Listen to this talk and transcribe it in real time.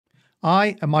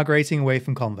I am migrating away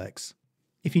from Convex.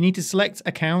 If you need to select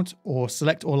a count or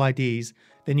select all IDs,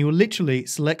 then you will literally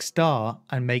select star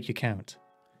and make your count.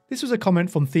 This was a comment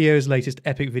from Theo's latest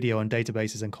epic video on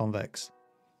databases and Convex.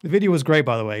 The video was great,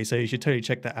 by the way, so you should totally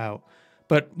check that out.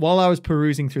 But while I was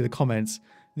perusing through the comments,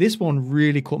 this one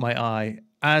really caught my eye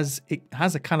as it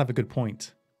has a kind of a good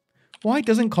point. Why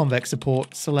doesn't Convex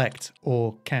support select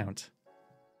or count?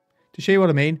 To show you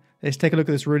what I mean, let's take a look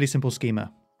at this really simple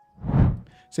schema.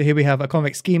 So here we have a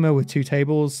Convex schema with two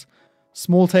tables.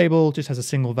 Small table just has a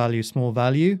single value, small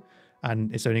value,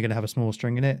 and it's only going to have a small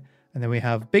string in it. And then we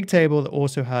have big table that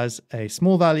also has a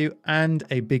small value and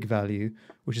a big value,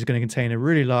 which is going to contain a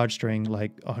really large string,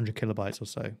 like 100 kilobytes or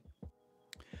so.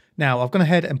 Now I've gone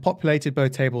ahead and populated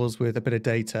both tables with a bit of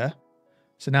data.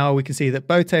 So now we can see that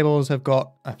both tables have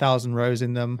got 1,000 rows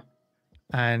in them.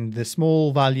 And the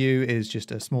small value is just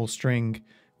a small string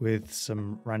with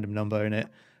some random number in it.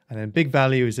 And then big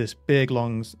value is this big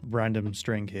long random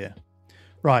string here.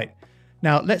 Right.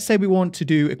 Now, let's say we want to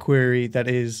do a query that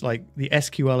is like the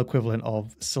SQL equivalent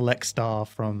of select star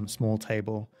from small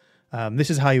table. This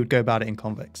is how you would go about it in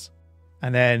Convex.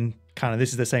 And then kind of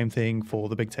this is the same thing for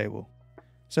the big table.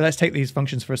 So let's take these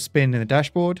functions for a spin in the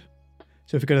dashboard.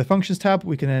 So if we go to the functions tab,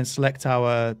 we can then select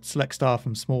our select star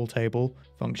from small table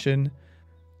function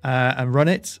and run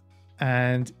it.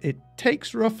 And it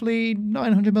takes roughly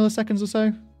 900 milliseconds or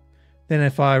so. Then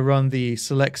if I run the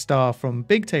select star from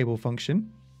big table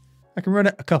function, I can run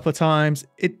it a couple of times.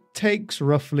 It takes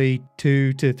roughly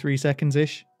 2 to 3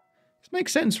 seconds-ish. This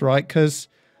makes sense, right? Because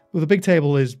well, the big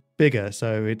table is bigger,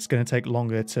 so it's going to take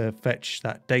longer to fetch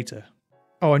that data.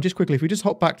 Oh, and just quickly, if we just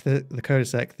hop back to the code a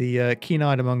sec, the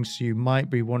keen-eyed amongst you might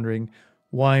be wondering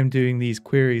why I'm doing these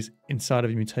queries inside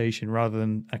of a mutation rather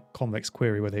than a Convex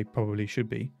query where they probably should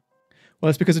be. Well,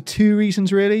 it's because of two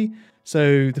reasons, really.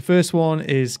 So the first one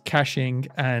is caching,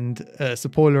 and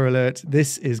spoiler alert,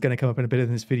 this is going to come up in a bit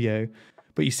in this video.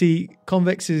 But you see,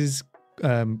 Convex's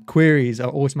queries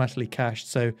are automatically cached.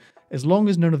 So as long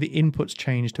as none of the inputs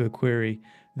change to a query,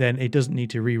 then it doesn't need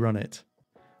to rerun it.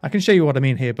 I can show you what I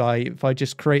mean here by if I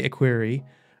just create a query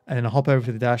and then I hop over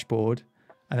to the dashboard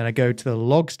and then I go to the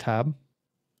logs tab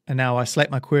and now I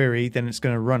select my query, then it's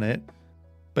going to run it.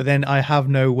 But then I have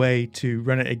no way to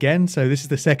run it again. So this is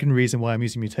the second reason why I'm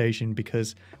using mutation,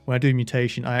 because when I do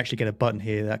mutation, I actually get a button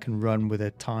here that can run with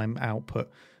a time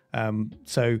output.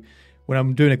 So when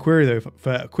I'm doing a query though,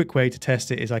 for a quick way to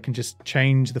test it is I can just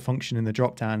change the function in the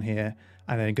drop down here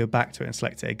and then go back to it and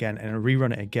select it again and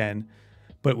rerun it again.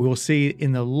 But we'll see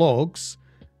in the logs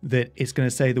that it's going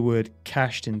to say the word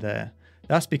cached in there.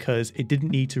 That's because it didn't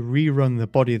need to rerun the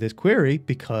body of this query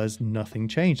because nothing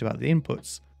changed about the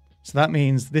inputs. So that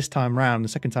means this time round, the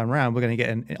second time round, we're going to get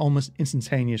an almost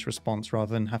instantaneous response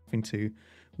rather than having to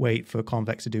wait for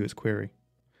Convex to do its query.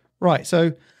 Right,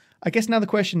 so I guess now the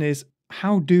question is,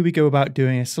 how do we go about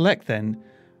doing a select then?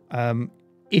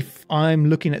 If I'm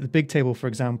looking at the big table, for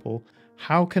example,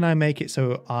 how can I make it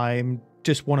so I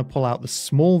just want to pull out the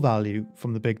small value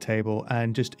from the big table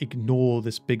and just ignore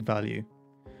this big value?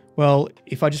 Well,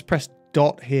 if I just press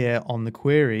dot here on the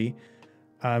query,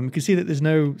 you can see that there's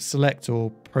no select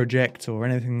or project or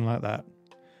anything like that.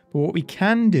 But what we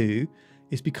can do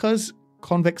is, because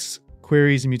Convex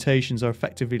queries and mutations are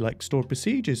effectively like stored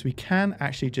procedures, we can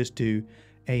actually just do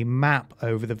a map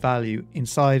over the value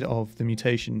inside of the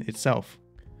mutation itself.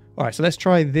 All right, so let's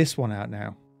try this one out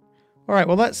now. All right,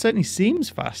 well, that certainly seems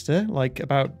faster, like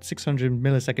about 600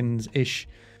 milliseconds-ish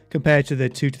compared to the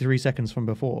 2 to 3 seconds from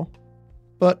before.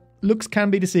 But looks can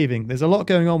be deceiving. There's a lot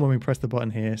going on when we press the button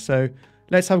here. So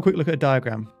let's have a quick look at a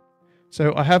diagram.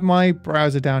 So I have my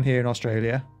browser down here in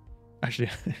Australia. Actually,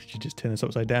 I should just turn this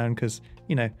upside down because,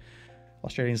 you know,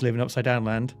 Australians live in upside down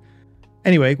land.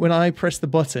 Anyway, when I press the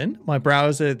button, my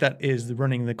browser that is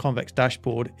running the Convex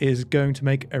dashboard is going to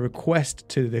make a request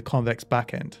to the Convex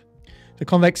backend. The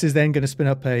Convex is then going to spin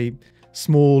up a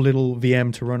small little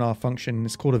VM to run our function.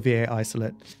 It's called a VA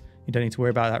isolate. You don't need to worry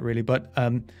about that really, but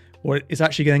what it's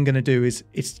actually then going to do is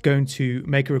it's going to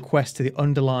make a request to the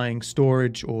underlying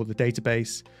storage or the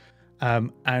database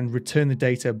and return the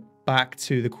data back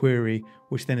to the query,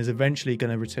 which then is eventually going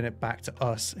to return it back to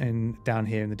us down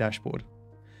here in the dashboard.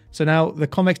 So now the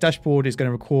Convex dashboard is going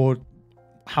to record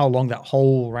how long that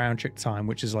whole round trip time,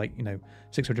 which is like,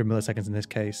 600 milliseconds in this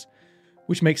case,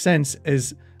 which makes sense,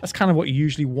 as that's kind of what you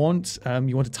usually want.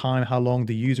 You want to time how long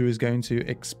the user is going to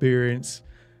experience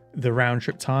the round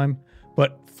trip time.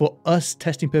 But for us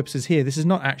testing purposes here, this is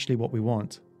not actually what we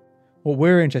want. What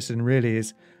we're interested in really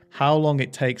is how long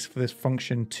it takes for this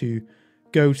function to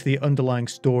go to the underlying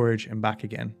storage and back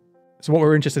again. So what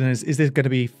we're interested in is this going to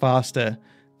be faster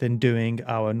than doing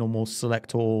our normal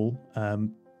select all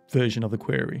version of the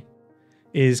query.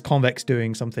 Is Convex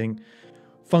doing something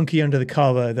funky under the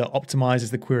cover that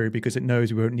optimizes the query because it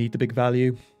knows we won't need the big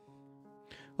value?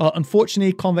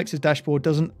 Unfortunately, Convex's dashboard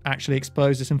doesn't actually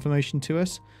expose this information to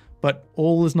us, but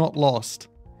all is not lost,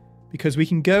 because we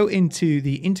can go into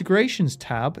the integrations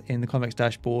tab in the Convex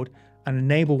dashboard and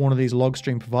enable one of these log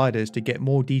stream providers to get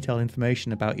more detailed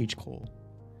information about each call.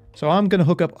 So I'm going to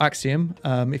hook up Axiom.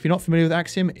 If you're not familiar with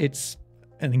Axiom, it's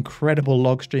an incredible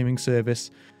log streaming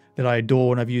service that I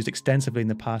adore and I've used extensively in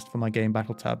the past for my game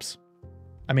battle tabs.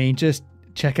 I mean, just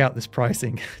check out this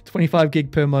pricing. 25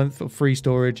 gig per month of free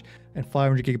storage and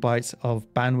 500 gigabytes of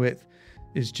bandwidth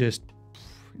is just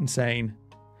insane.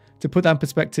 To put that in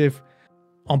perspective,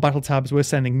 on battle tabs, we're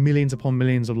sending millions upon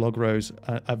millions of log rows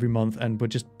every month, and we're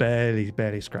just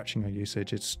barely scratching our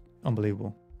usage. It's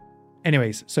unbelievable.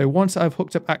 Anyways, so once I've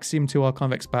hooked up Axiom to our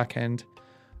Convex backend,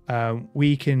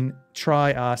 we can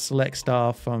try our select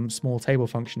star from small table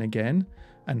function again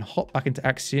and hop back into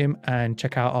Axiom and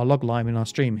check out our log line in our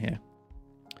stream here.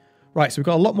 Right, so we've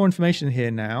got a lot more information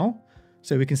here now.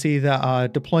 So we can see that our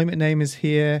deployment name is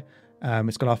here.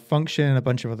 It's got our function and a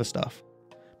bunch of other stuff.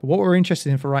 But what we're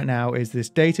interested in for right now is this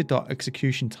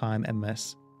data.execution-time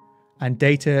ms and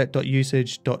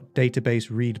data.usage.database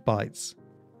read bytes.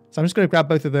 So I'm just going to grab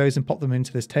both of those and pop them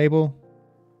into this table.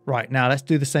 Right, now let's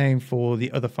do the same for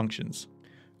the other functions.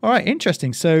 All right,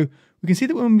 interesting. So we can see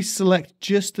that when we select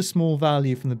just the small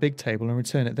value from the big table and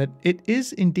return it, that it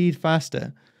is indeed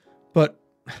faster. But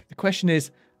the question is,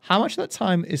 how much of that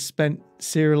time is spent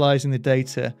serializing the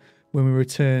data when we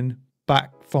return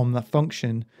back from that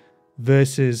function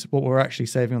versus what we're actually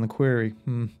saving on the query?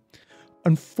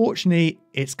 Unfortunately,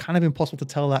 it's kind of impossible to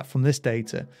tell that from this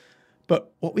data.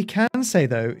 But what we can say,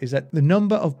 though, is that the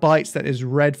number of bytes that is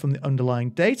read from the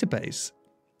underlying database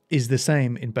is the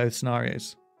same in both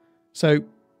scenarios. So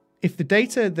if the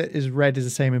data that is read is the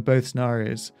same in both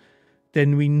scenarios,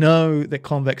 then we know that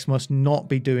Convex must not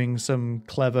be doing some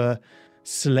clever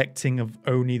selecting of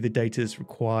only the data that's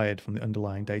required from the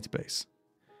underlying database.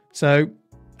 So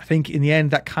I think in the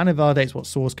end, that kind of validates what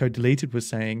source code deleted was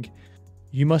saying.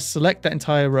 You must select that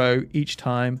entire row each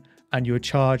time and you are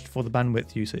charged for the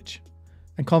bandwidth usage.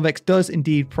 And Convex does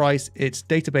indeed price its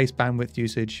database bandwidth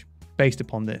usage based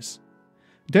upon this.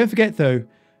 Don't forget though,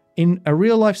 in a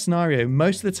real life scenario,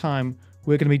 most of the time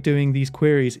we're going to be doing these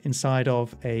queries inside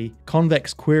of a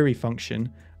Convex query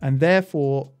function, and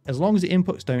therefore, as long as the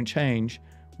inputs don't change,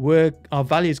 our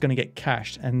value is going to get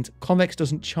cached, and Convex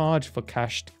doesn't charge for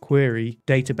cached query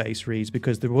database reads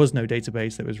because there was no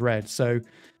database that was read. So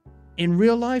in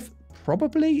real life,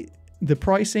 probably the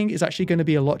pricing is actually going to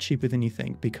be a lot cheaper than you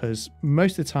think, because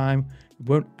most of the time it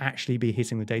won't actually be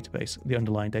hitting the database, the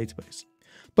underlying database.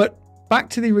 But back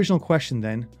to the original question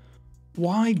then,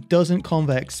 why doesn't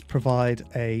Convex provide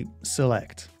a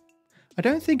select? I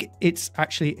don't think it's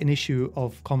actually an issue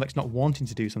of Convex not wanting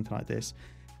to do something like this.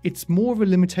 It's more of a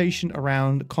limitation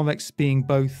around Convex being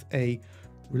both a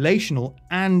relational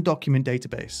and document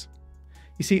database.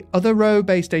 You see, other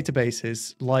row-based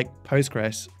databases like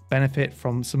Postgres benefit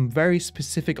from some very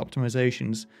specific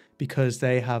optimizations because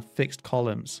they have fixed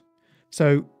columns.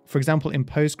 So, for example, in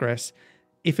Postgres,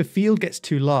 if a field gets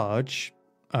too large,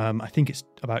 I think it's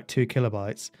about 2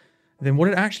 kilobytes, then what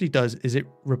it actually does is it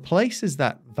replaces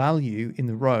that value in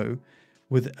the row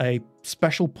with a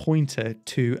special pointer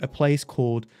to a place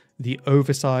called the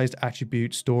oversized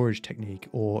attribute storage technique,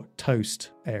 or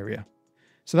toast area.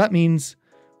 So that means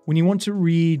when you want to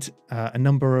read a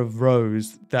number of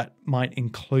rows that might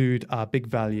include our big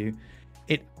value,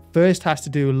 it first has to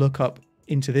do a lookup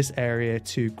into this area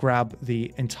to grab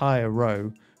the entire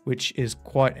row, which is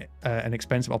quite an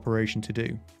expensive operation to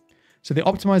do. So the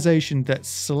optimization that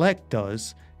select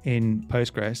does in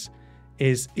Postgres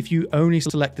is if you only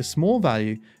select the small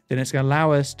value, then it's going to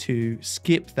allow us to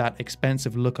skip that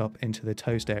expensive lookup into the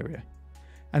toast area.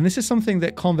 And this is something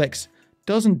that Convex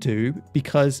doesn't do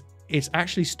because it's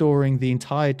actually storing the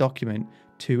entire document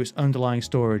to its underlying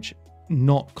storage,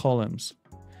 not columns.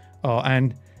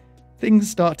 And things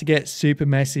start to get super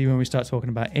messy when we start talking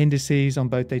about indices on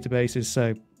both databases,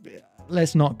 so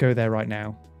let's not go there right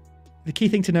now. The key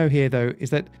thing to know here, though, is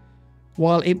that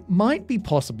while it might be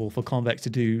possible for Convex to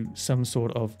do some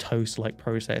sort of toast-like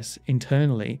process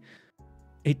internally,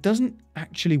 it doesn't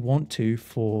actually want to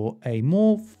for a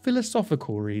more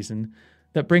philosophical reason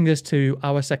that brings us to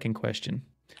our second question.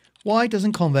 Why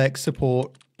doesn't Convex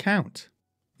support count?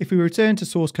 If we return to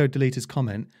source code deleter's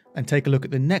comment and take a look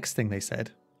at the next thing they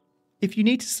said, if you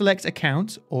need to select a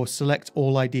count or select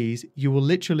all IDs, you will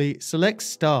literally select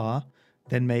star,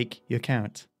 then make your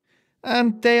count.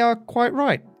 And they are quite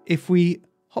right. If we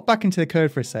hop back into the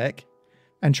code for a sec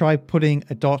and try putting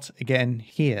a dot again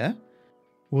here,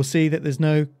 we'll see that there's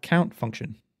no count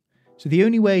function. So the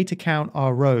only way to count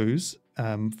our rows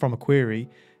from a query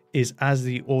is, as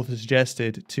the author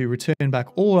suggested, to return back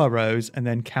all our rows and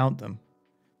then count them,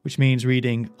 which means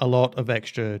reading a lot of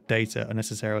extra data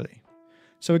unnecessarily.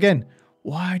 So again,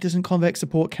 why doesn't Convex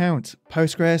support count?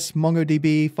 Postgres,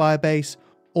 MongoDB, Firebase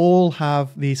all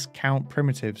have these count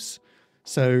primitives.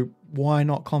 So why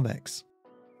not Convex?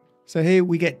 So here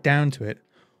we get down to it.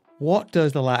 What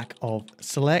does the lack of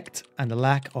select and the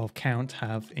lack of count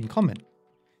have in common?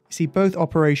 You see, both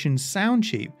operations sound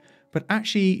cheap, but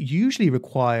actually usually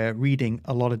require reading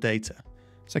a lot of data.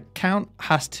 So count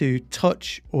has to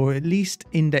touch or at least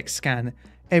index scan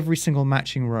every single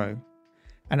matching row.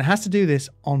 And it has to do this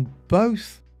on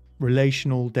both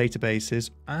relational databases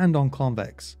and on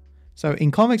Convex. So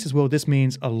in Convex's world, this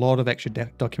means a lot of extra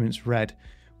documents read,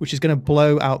 which is going to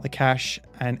blow out the cache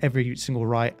and every single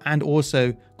write, and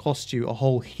also cost you a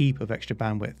whole heap of extra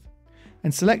bandwidth.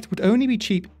 And select would only be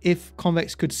cheap if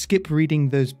Convex could skip reading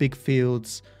those big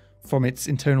fields from its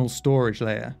internal storage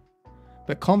layer.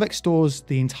 But Convex stores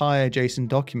the entire JSON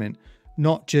document,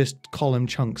 not just column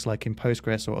chunks like in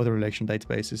Postgres or other relational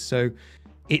databases. So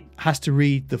it has to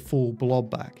read the full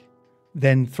blob back,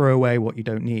 then throw away what you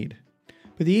don't need.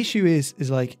 But the issue is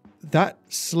like that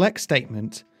select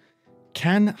statement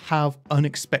can have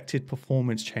unexpected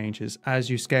performance changes as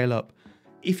you scale up.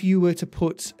 If you were to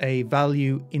put a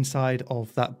value inside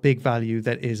of that big value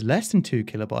that is less than 2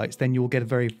 kilobytes, then you'll get a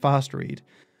very fast read.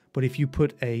 But if you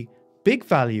put a big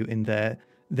value in there,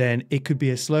 then it could be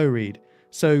a slow read.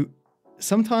 So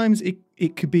sometimes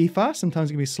it could be fast, sometimes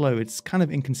it can be slow. It's kind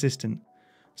of inconsistent.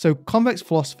 So Convex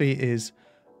philosophy is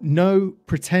no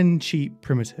pretend cheap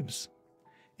primitives.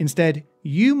 Instead,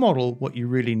 you model what you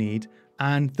really need,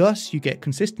 and thus you get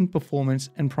consistent performance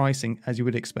and pricing as you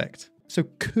would expect. So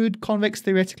could Convex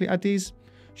theoretically add these?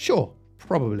 Sure,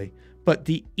 probably. But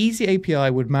the easy API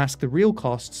would mask the real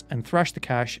costs and thrash the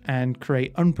cache and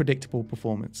create unpredictable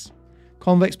performance.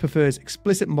 Convex prefers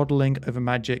explicit modeling over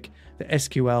magic, the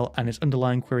SQL and its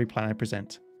underlying query planner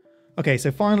present. Okay,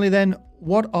 so finally then,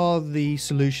 what are the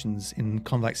solutions in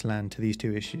Convex land to these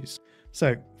two issues?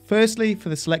 So firstly, for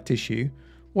the select issue,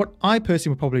 what I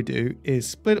personally would probably do is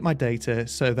split up my data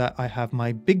so that I have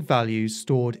my big values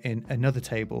stored in another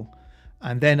table,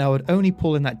 and then I would only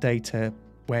pull in that data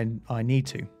when I need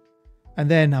to.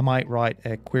 And then I might write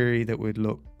a query that would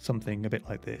look something a bit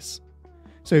like this.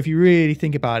 So if you really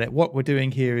think about it, what we're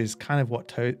doing here is kind of what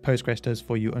Postgres does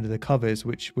for you under the covers,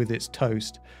 which with its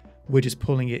toast, we're just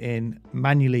pulling it in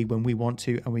manually when we want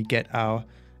to, and we get our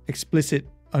explicit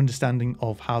understanding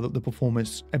of how the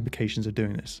performance implications are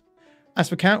doing this. As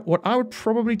for count, what I would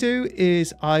probably do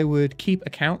is I would keep a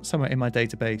count somewhere in my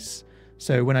database.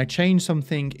 So when I change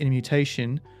something in a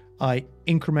mutation, I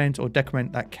increment or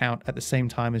decrement that count at the same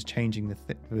time as changing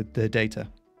the data.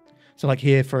 So like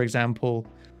here, for example,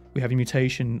 we have a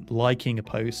mutation liking a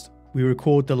post. We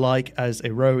record the like as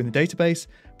a row in the database,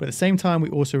 but at the same time, we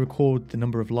also record the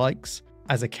number of likes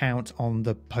as a count on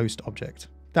the post object.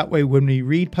 That way, when we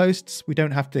read posts, we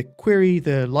don't have to query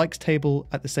the likes table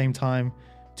at the same time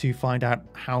to find out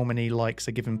how many likes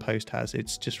a given post has.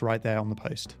 It's just right there on the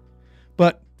post.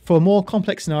 But for more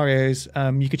complex scenarios,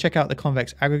 you could check out the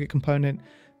Convex aggregate component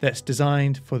that's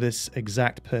designed for this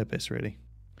exact purpose, really.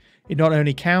 It not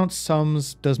only counts,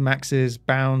 sums, does maxes,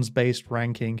 bounds-based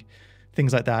ranking,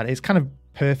 things like that. It's kind of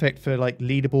perfect for like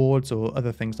leaderboards or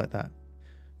other things like that.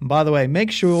 And by the way,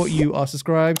 make sure you are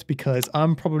subscribed because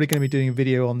I'm probably going to be doing a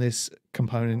video on this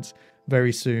component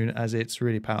very soon as it's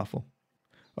really powerful.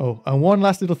 Oh, and one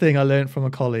last little thing I learned from a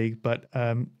colleague, but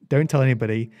don't tell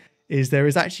anybody, is there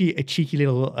is actually a cheeky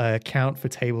little count for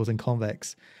tables in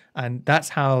Convex. And that's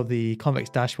how the Convex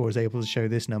dashboard is able to show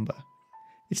this number.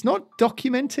 It's not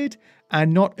documented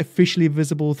and not officially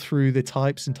visible through the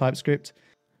types in TypeScript,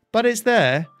 but it's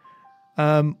there.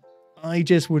 I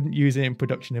just wouldn't use it in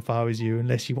production if I was you,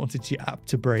 unless you wanted your app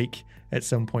to break at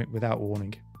some point without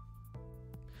warning.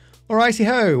 Alrighty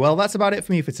ho, well that's about it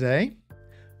for me for today.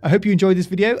 I hope you enjoyed this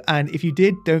video, and if you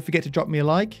did, don't forget to drop me a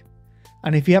like.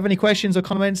 And if you have any questions or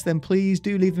comments, then please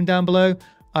do leave them down below.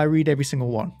 I read every single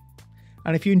one.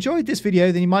 And if you enjoyed this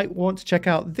video, then you might want to check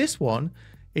out this one.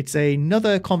 It's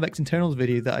another Convex internals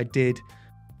video that I did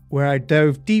where I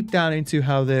dove deep down into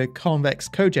how the Convex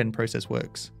codegen process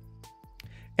works.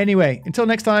 Anyway, until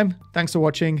next time, thanks for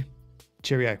watching.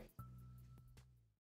 Cheerio.